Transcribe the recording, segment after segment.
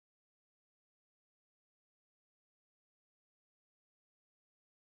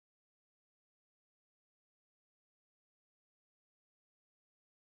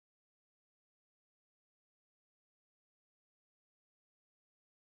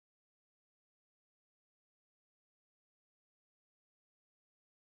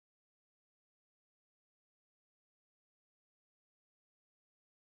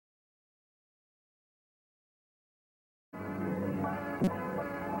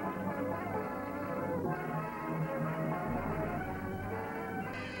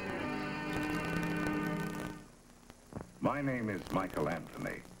My name is Michael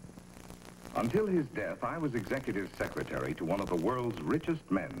Anthony. Until his death, I was executive secretary to one of the world's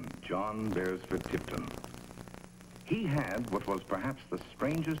richest men, John Beresford Tipton. He had what was perhaps the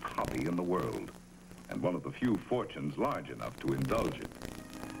strangest hobby in the world, and one of the few fortunes large enough to indulge it.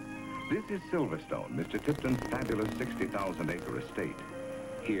 This is Silverstone, Mr. Tipton's fabulous 60,000-acre estate.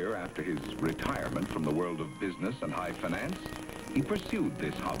 Here, after his retirement from the world of business and high finance, he pursued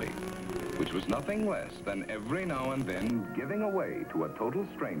this hobby, which was nothing less than every now and then giving away to a total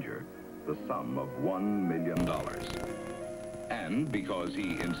stranger the sum of $1 million. And because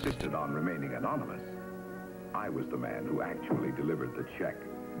he insisted on remaining anonymous, I was the man who actually delivered the check.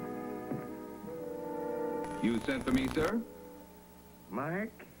 You sent for me, sir?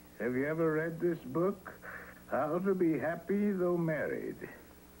 Mike, have you ever read this book? How to Be Happy Though Married?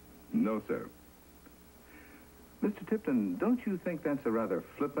 No, sir. Mr. Tipton, don't you think that's a rather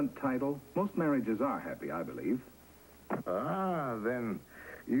flippant title? Most marriages are happy, I believe. Ah, then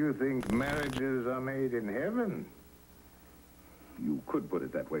you think marriages are made in heaven? You could put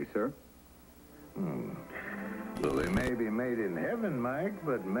it that way, sir. Well, they may be made in heaven, Mike,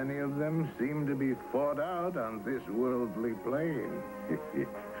 but many of them seem to be fought out on this worldly plane.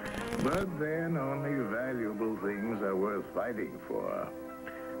 But then only valuable things are worth fighting for.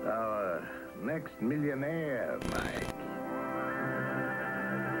 Our next millionaire, Mike.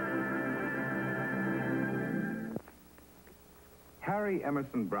 Harry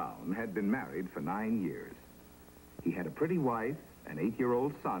Emerson Brown had been married for 9 years. He had a pretty wife, an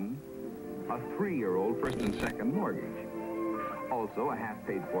 8-year-old son, a 3-year-old first and second mortgage, also a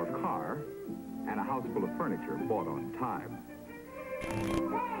half-paid-for car, and a house full of furniture bought on time. Bang,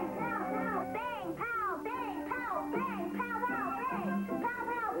 pow, pow, bang, pow, bang, pow, bang, pow, pow, bang, pow,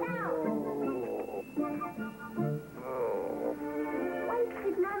 pow, pow. Why are you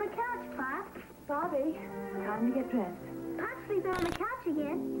sleeping on the couch, Pop? Bobby, time to get dressed. Pop's sleeping on the couch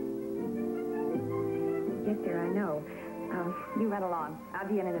again. Yes, dear, I know. You run along. I'll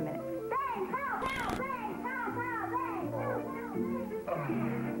be in a minute. Bang, pow, pow, bang, pow, pow, bang, pow, pow.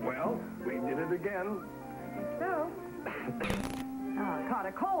 Well, we did it again. So? Oh, caught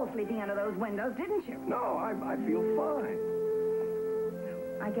a cold sleeping under those windows, didn't you? No, I feel fine.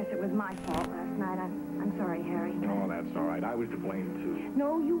 I guess it was my fault last night. I'm sorry, Harry. Oh, that's all right. I was to blame, too.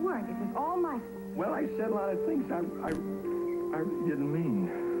 No, you weren't. It was all my fault. Well, I said a lot of things I really didn't mean.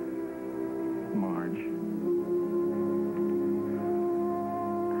 Marge.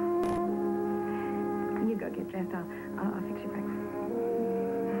 You go get dressed. I'll fix your breakfast.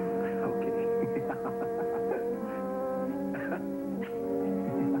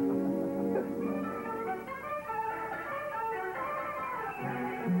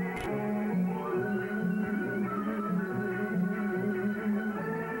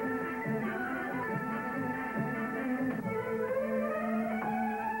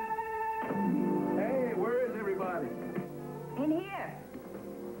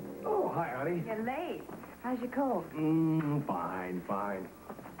 You're late. How's your cold? Fine.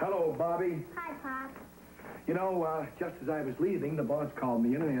 Hello, Bobby. Hi, Pop. You know, just as I was leaving, the boss called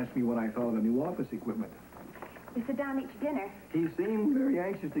me in and asked me what I thought of the new office equipment. You sit down and eat your dinner. He seemed very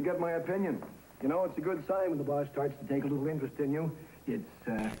anxious to get my opinion. You know, it's a good sign when the boss starts to take a little interest in you. It's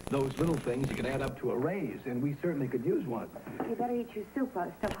those little things you can add up to a raise, and we certainly could use one. You better eat your soup while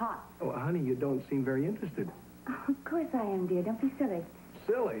it's still hot. Oh, honey, you don't seem very interested. Oh, of course I am, dear. Don't be silly.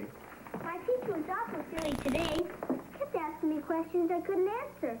 Silly? My teacher was awful silly today. Kept asking me questions I couldn't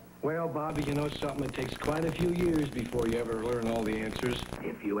answer. Well, Bobby, you know something? It takes quite a few years before you ever learn all the answers,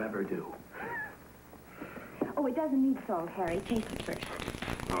 if you ever do. Oh, it doesn't need salt, Harry. Taste it first.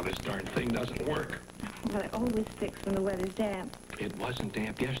 Oh, this darn thing doesn't work. Well, it always sticks when the weather's damp. It wasn't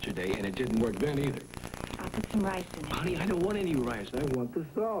damp yesterday, and it didn't work then either. I'll put some rice in it. Honey, I don't want any rice. I want the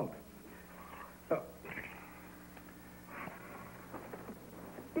salt.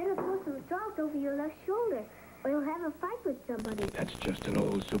 Better pour some salt over your left shoulder, or you'll have a fight with somebody. That's just an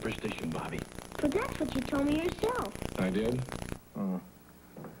old superstition, Bobby. But that's what you told me yourself. I did?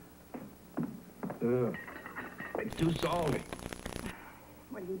 It's too salty.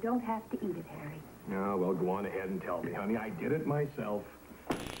 Well, you don't have to eat it, Harry. No, well, go on ahead and tell me, honey. I did it myself.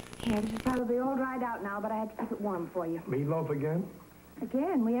 Yeah, this is probably all dried out now, but I had to keep it warm for you. Meatloaf again?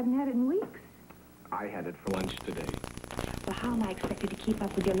 Again? We haven't had it in weeks. I had it for lunch today. Well, how am I expected to keep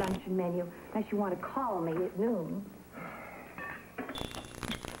up with your luncheon menu unless you want to call me at noon?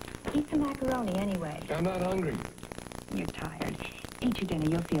 Eat some macaroni anyway. I'm not hungry. You're tired. Eat your dinner.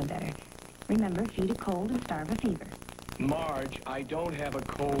 You'll feel better. Remember, feed a cold and starve a fever. Marge, I don't have a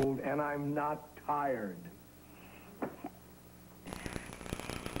cold, and I'm not tired.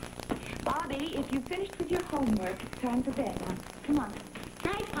 Bobby, if you've finished with your homework, it's time for bed now. Come on.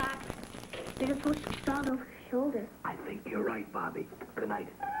 Night, Pops. Better pull some salt over your shoulder. I think you're right, Bobby. Good night.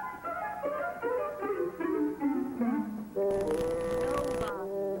 Oh,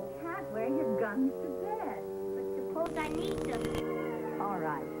 Bob. Can't wear your guns to bed. But suppose I need them. All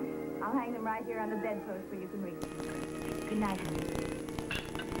right. I'll hang them right here on the bedpost where you can reach them. Good night, honey.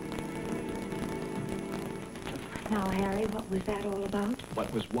 Now, Harry, what was that all about?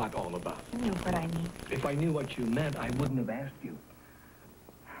 What was what all about? You know what I mean. If I knew what you meant, I wouldn't have asked you.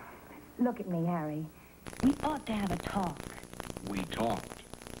 Look at me, Harry. We ought to have a talk. We talked.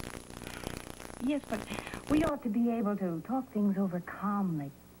 Yes, but we ought to be able to talk things over calmly.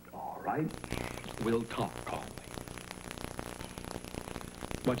 All right. We'll talk calmly.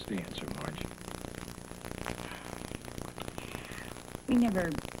 What's the answer, Marge? We never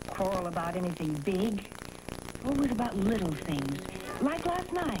quarrel about anything big. Always about little things, like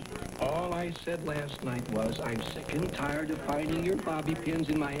last night. All I said last night was, I'm sick and tired of finding your bobby pins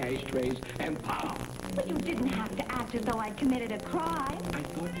in my ashtrays, and pow! But you didn't have to act as though I'd committed a crime. I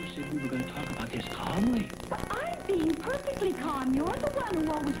thought you said we were going to talk about this calmly. But I'm being perfectly calm. You're the one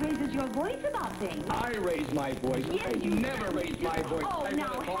who always raises your voice about things. I raise my voice. Yes, I you never raise my voice. Oh, I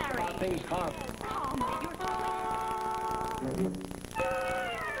now, want to talk Harry. about things calmly. Calm.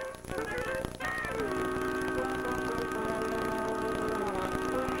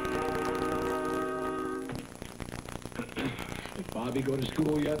 Did Bobby go to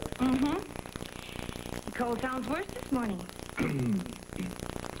school yet? Mm-hmm. The cold sounds worse this morning.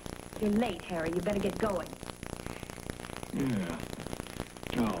 You're late, Harry. You better get going. Yeah.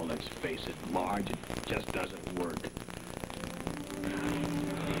 Oh, let's face it, Marge, it just doesn't work.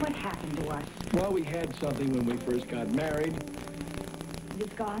 What happened to us? Well, we had something when we first got married.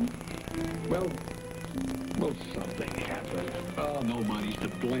 It's gone? Well, something happened. Oh, nobody's to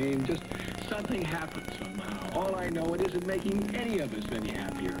blame. Just something happened somehow. All I know, it isn't making any of us any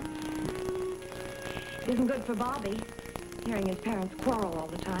happier. It isn't good for Bobby, hearing his parents quarrel all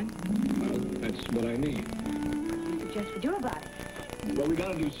the time. Well, that's what I need. Suggest we do about it. Well, we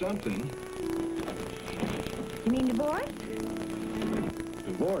gotta do something. You mean divorce?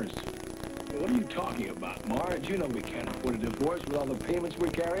 Divorce? What are you talking about, Marge? You know we can't afford a divorce with all the payments we're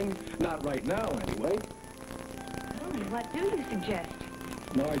carrying. Not right now, anyway. Well, what do you suggest?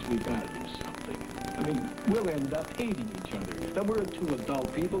 Marge, we gotta do something. I mean, we'll end up hating each other. Now, we're two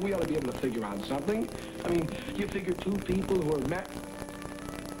adult people. We ought to be able to figure out something. I mean, you figure two people who are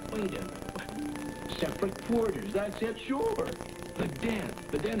Wait a minute. Separate quarters. That's it, sure. The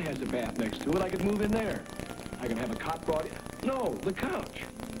den has a bath next to it. I could move in there. I can have a cot brought in. No, the couch.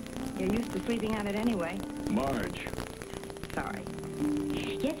 You're used to sleeping on it anyway. Marge. Sorry.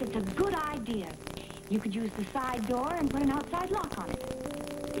 Yes, it's a good idea. You could use the side door and put an outside lock on it.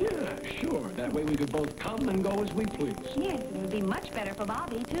 Yeah, sure. That way we could both come and go as we please. Yes, it would be much better for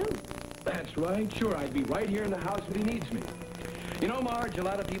Bobby, too. That's right. Sure, I'd be right here in the house if he needs me. You know, Marge, a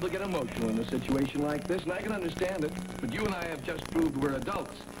lot of people get emotional in a situation like this, and I can understand it. But you and I have just proved we're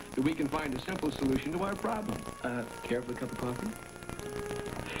adults, that we can find a simple solution to our problem. Care for a cup of coffee?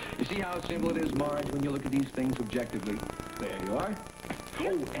 You see how simple it is, Marge, when you look at these things objectively? There you are.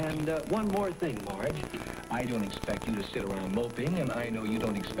 Oh, and one more thing, Marge. I don't expect you to sit around moping, and I know you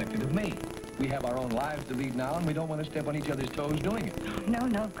don't expect it of me. We have our own lives to lead now, and we don't want to step on each other's toes doing it. No,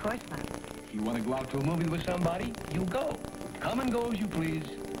 of course not. If you want to go out to a movie with somebody, you go. Come and go as you please.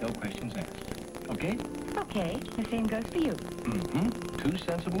 No questions asked. Okay? Okay, the same goes for you. Mm-hmm. Two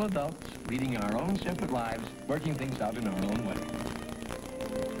sensible adults, leading our own separate lives, working things out in our own way.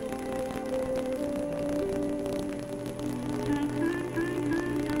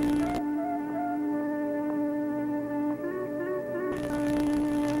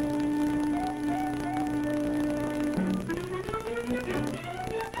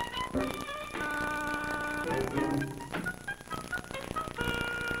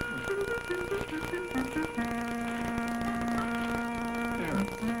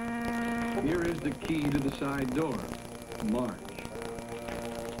 Here is the key to the side door. Marge.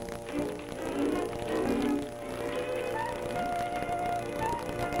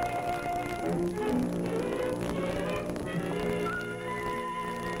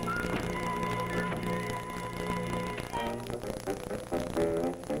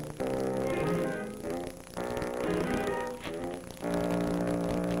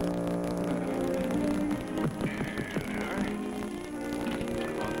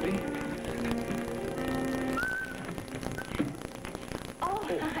 Oh,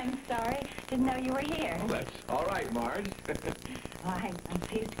 I'm sorry. Didn't know you were here. That's all right, Marge. I'm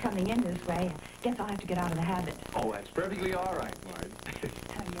pleased coming in this way. Guess I'll have to get out of the habit. Oh, that's perfectly all right, Marge.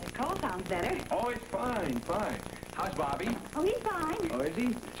 Your cold sounds better. Oh, it's fine, fine. How's Bobby? Oh, he's fine. Oh, is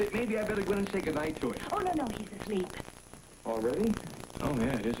he? Say, maybe I better go in and say goodnight to him. Oh, no, he's asleep. Already? Oh,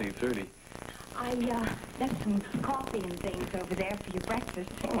 yeah, it is 8:30. I left some coffee and things over there for your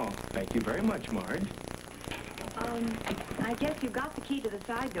breakfast. Oh, thank you very much, Marge. I guess you got the key to the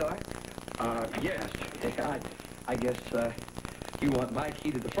side door. Yes. I guess, you want my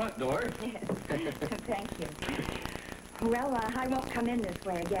key to the front door? Yes. Thank you. Well, I won't come in this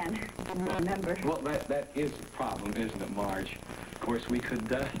way again. Remember. Well, that is the problem, isn't it, Marge? Of course, we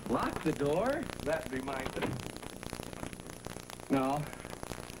could, lock the door. That'd be my... No.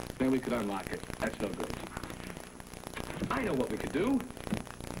 Then we could unlock it. That's no good. I know what we could do.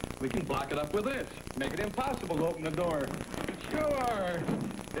 We can block it up with this. Make it impossible to open the door. Sure.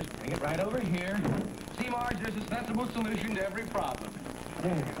 Just bring it right over here. See, Marge, there's a sensible solution to every problem.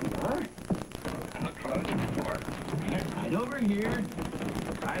 There you are. And I'll close the door. Right over here.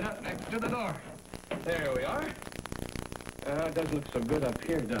 Right up next to the door. There we are. It doesn't look so good up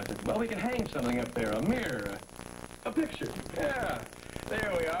here, does it? Well, we can hang something up there. A mirror. A picture. Yeah.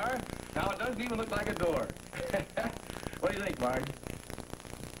 There we are. Now, it doesn't even look like a door. What do you think, Marge?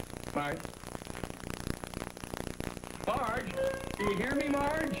 Marge? Marge? Do you hear me,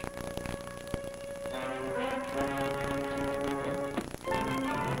 Marge?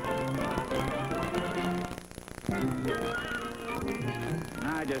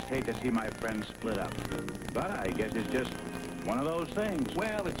 I just hate to see my friends split up. But I guess it's just one of those things.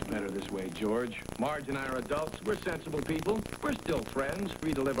 Well, it's better this way, George. Marge and I are adults. We're sensible people. We're still friends,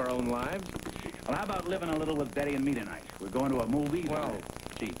 free to live our own lives. Well, how about living a little with Betty and me tonight? We're going to a movie. Well,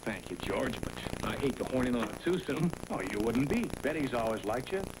 gee, thank you, George, but I hate to horn in on it too soon. Oh, you wouldn't be. Betty's always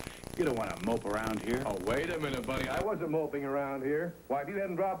liked you. You don't want to mope around here. Oh, wait a minute, buddy. I wasn't moping around here. Why, if you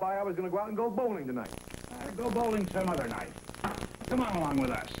hadn't dropped by, I was going to go out and go bowling tonight. Go bowling some other night. Come on along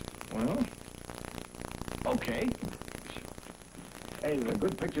with us. Well, okay. Hey, there's a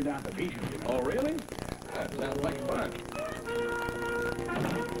good picture down at the beach, you know. Oh, really? That sounds like fun.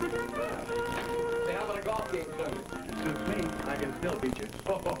 Hey, how about a golf game Sunday? Suits me. I can still beat you.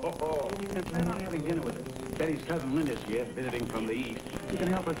 I'm not having dinner with us. Betty's cousin Linda's here, visiting from the east. You can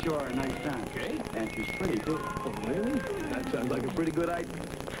help us show her a nice town. Okay. And she's pretty, too. Oh, really? That sounds like a pretty good idea.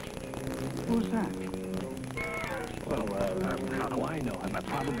 Who's that? Well, how do I know? I'm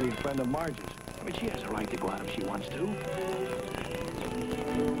probably a friend of Marge's. I mean, she has a right to go out if she wants to.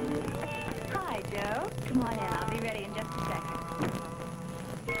 Hi, Joe. Come on in. I'll be ready in just a second.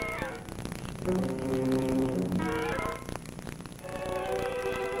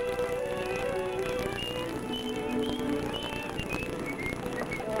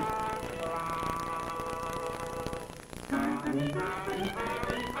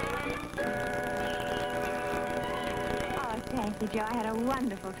 Thank you, Joe. I had a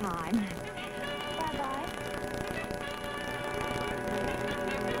wonderful time. Bye-bye.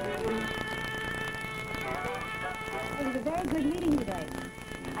 It was a very good meeting today.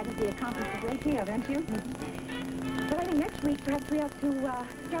 I think we accomplished a great deal, don't you? But I think next week perhaps we have to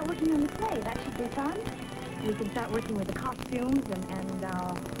start working on the play. That should be fun. We can start working with the costumes and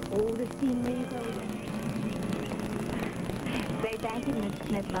the scenery. Say thank you, Miss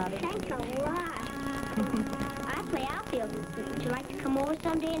Smith, Bobby. Thanks a lot. I play outfield. Would you like to come over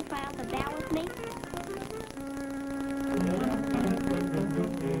someday and try out the bat with me?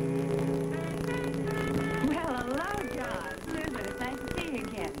 Well, hello, John. Susan, it's nice to see you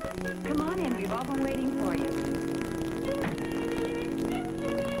again. Come on in. We've all been waiting for you.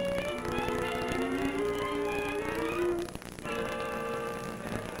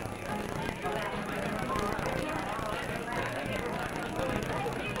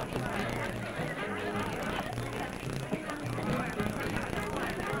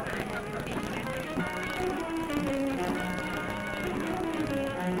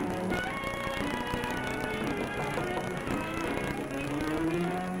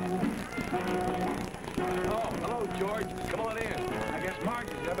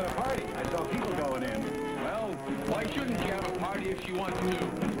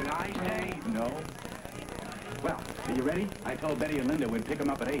 I told Betty and Linda we'd pick them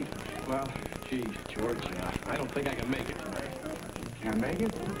up at 8. Well, gee, George, I don't think I can make it tonight. Can't make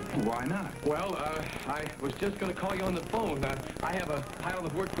it? Why not? Well, I was just going to call you on the phone. I have a pile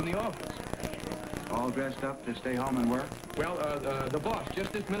of work from the office. All dressed up to stay home and work? Well, the boss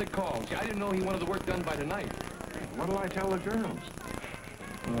just this minute called. See, I didn't know he wanted the work done by tonight. What'll I tell the girls?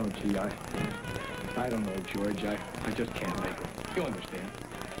 Oh, gee, I don't know, George. I just can't make it. You understand.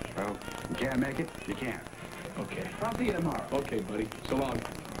 Well, you can't make it? You can't. Okay. I'll see you tomorrow. Okay, buddy. So long.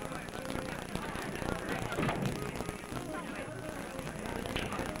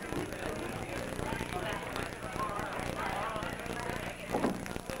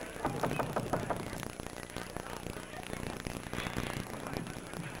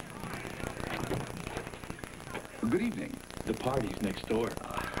 Good evening. The party's next door.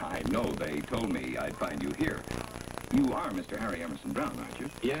 I know they told me I'd find you here. You are Mr. Harry Emerson Brown, aren't you?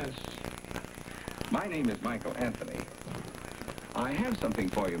 Yes. My name is Michael Anthony. I have something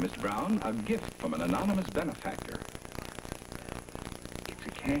for you, Mr. Brown, a gift from an anonymous benefactor. It's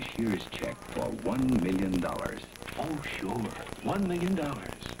a cashier's check for $1 million. Oh, sure. $1 million.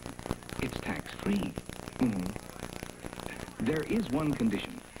 It's tax-free. There is one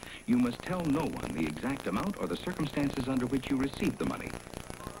condition. You must tell no one the exact amount or the circumstances under which you received the money.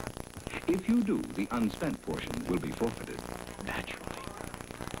 If you do, the unspent portion will be forfeited. Naturally.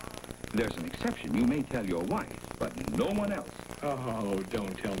 There's an exception. You may tell your wife, but no one else. Oh,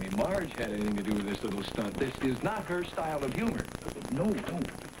 don't tell me Marge had anything to do with this little stunt. This is not her style of humor. No.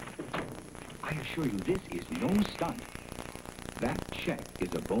 I assure you, this is no stunt. That check is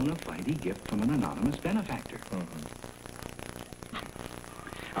a bona fide gift from an anonymous benefactor.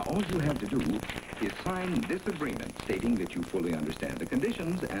 Now, all you have to do is sign this agreement stating that you fully understand the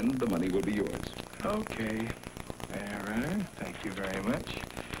conditions and the money will be yours. Okay. All right. Thank you very much.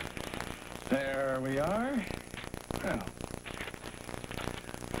 There we are. Well,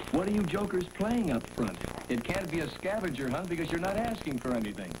 what are you jokers playing up front? It can't be a scavenger hunt because you're not asking for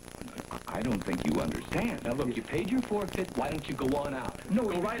anything. I don't think you understand. Now, look, you paid your forfeit. Why don't you go on out? No,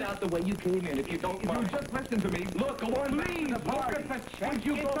 go right out the way you came in. If you don't, You just listen to me. look, go on back to the party. Look at the check. Would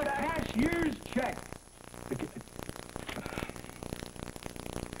you It's go a back? cashier's check.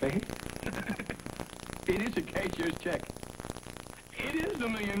 Hey? It is a cashier's check. It is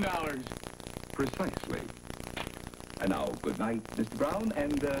 $1 million. Precisely. And now, good night, Mr. Brown,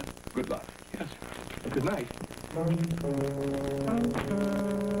 and good luck. Yes. Good night. Marge.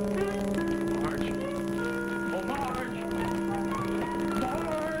 Oh, Marge!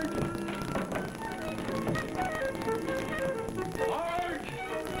 Marge! Marge!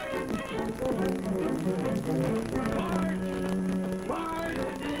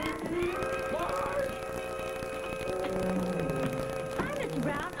 Marge! Hi, Mr.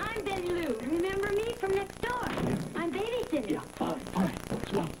 Brown. I'm Betty Lou. Remember me from next door? I'm babysitter. Yeah, fine.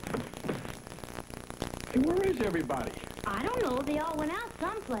 Let's go. Hey, where is everybody? I don't know. They all went out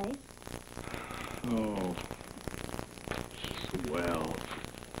someplace. Oh, swell.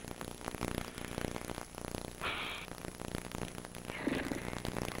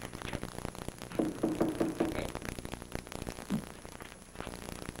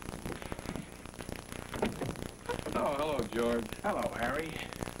 Oh, hello, George. Hello, Harry.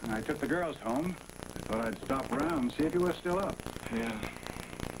 I took the girls home. I thought I'd stop around and see if you were still up. Yeah.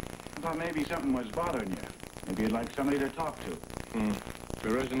 I thought maybe something was bothering you. Maybe you'd like somebody to talk to.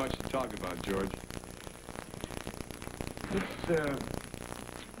 There isn't much to talk about, George. This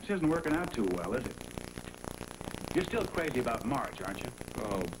isn't working out too well, is it? You're still crazy about Marge, aren't you?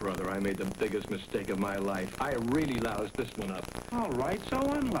 Oh, brother, I made the biggest mistake of my life. I really loused this one up. All right, so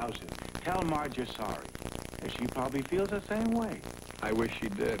unlouse it. Tell Marge you're sorry. She probably feels the same way. I wish she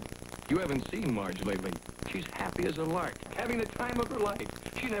did. You haven't seen Marge lately. She's happy as a lark, having the time of her life.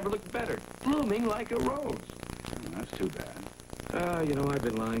 She never looked better, blooming like a rose. That's too bad. You know, I've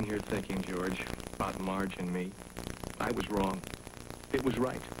been lying here thinking, George, about Marge and me. I was wrong. It was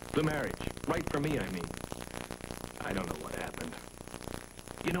right. The marriage. Right for me, I mean. I don't know what happened.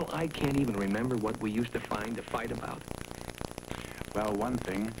 You know, I can't even remember what we used to fight about. Well, one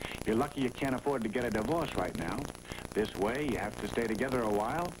thing, you're lucky you can't afford to get a divorce right now. This way, you have to stay together a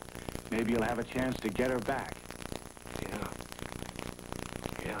while. Maybe you'll have a chance to get her back.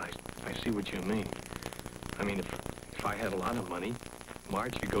 Yeah, I see what you mean. I mean, if I had a lot of money,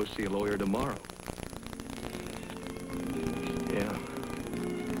 Marge could go see a lawyer tomorrow. Yeah.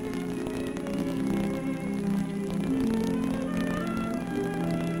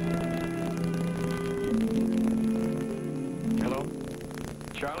 Hello?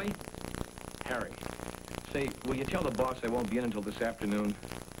 Charlie? Harry. Say, will you tell the boss I won't be in until this afternoon?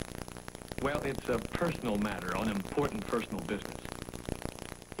 Well, it's a personal matter on important personal business.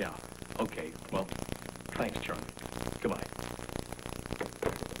 Yeah, okay. Well, thanks, Charlie. Goodbye.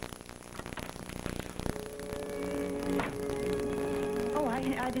 Oh,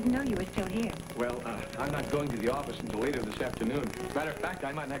 I didn't know you were still here. Well, I'm not going to the office until later this afternoon. Matter of fact,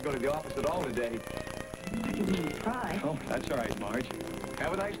 I might not go to the office at all today. I didn't mean to pry. Oh, that's all right, Marge.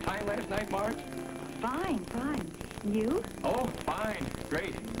 Have a nice time last night, Marge? Fine. You? Oh, fine.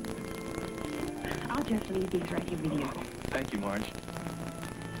 Great. I'll I'll just leave these right here with you. Thank you, Marge.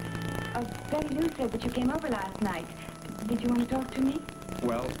 Betty Lou said that you came over last night. Did you want to talk to me?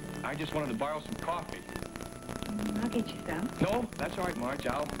 Well, I just wanted to borrow some coffee. I'll get you some. No, that's all right, Marge.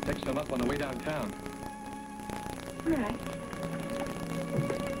 I'll pick some up on the way downtown. All right.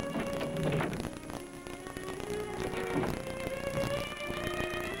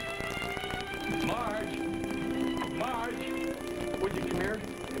 Marge, would you come here?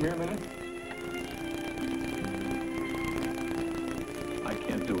 Come here a minute. I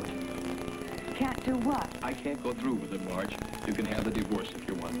can't do it. Can't do what? I can't go through with it, Marge. You can have the divorce if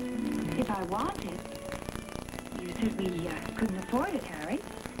you want. If I wanted. You said we couldn't afford it, Harry.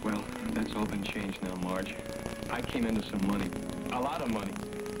 Well, that's all been changed now, Marge. I came into some money. A lot of money.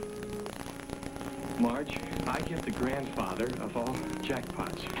 Marge, I get the grandfather of all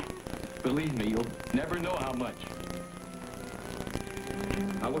jackpots. Believe me, you'll never know how much.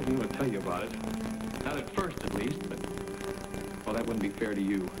 I wasn't going to tell you about it. Not at first, at least, but... well, that wouldn't be fair to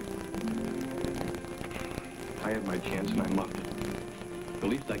you. I had my chance and I muffed it. The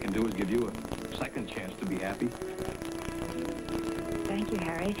least I can do is give you a second chance to be happy. Thank you,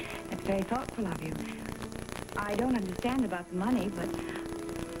 Harry. That's very thoughtful of you. I don't understand about the money, but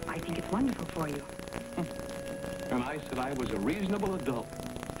I think it's wonderful for you. And I said I was a reasonable adult,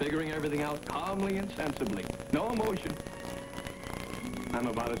 figuring everything out calmly and sensibly. No emotion. I'm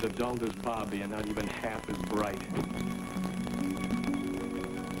about as adult as Bobby and not even half as bright.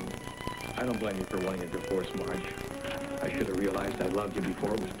 I don't blame you for wanting a divorce, Marge. I should have realized I loved you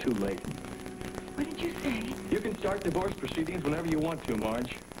before it was too late. What did you say? You can start divorce proceedings whenever you want to,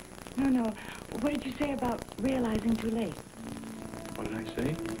 Marge. No. What did you say about realizing too late? What did I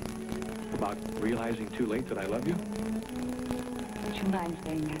say? About realizing too late that I love you? Would you mind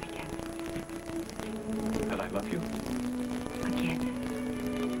saying that again? That I love you? Again.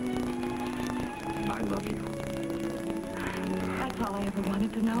 I love you. That's all I ever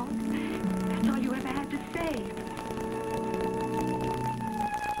wanted to know. That's all you ever had to say.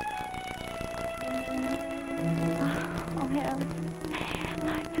 Oh, Harry.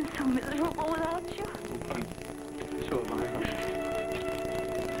 I've been so miserable without you. So am I.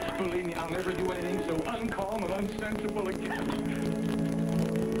 Believe me, I'll never do anything so uncalm and unsensible again.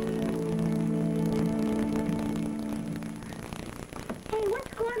 Hey,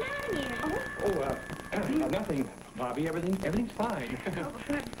 what's going on here? Nothing, Bobby. Everything's fine.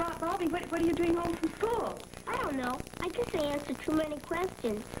 Bobby, what are you doing home from school? I don't know. I guess I answered too many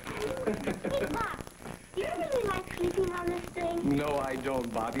questions. Hey, Bob, do you really like sleeping on this thing? No, I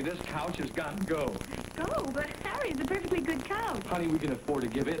don't, Bobby. This couch has got to go. Oh, but Harry, it's a perfectly good couch. Honey, we can afford to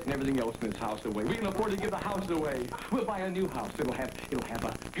give it and everything else in this house away. We can afford to give the house away. We'll buy a new house. It'll have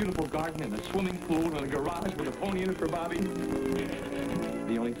a beautiful garden and a swimming pool and a garage with a pony in it for Bobby.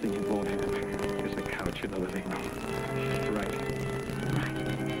 The only thing it won't have is a couch in the living room.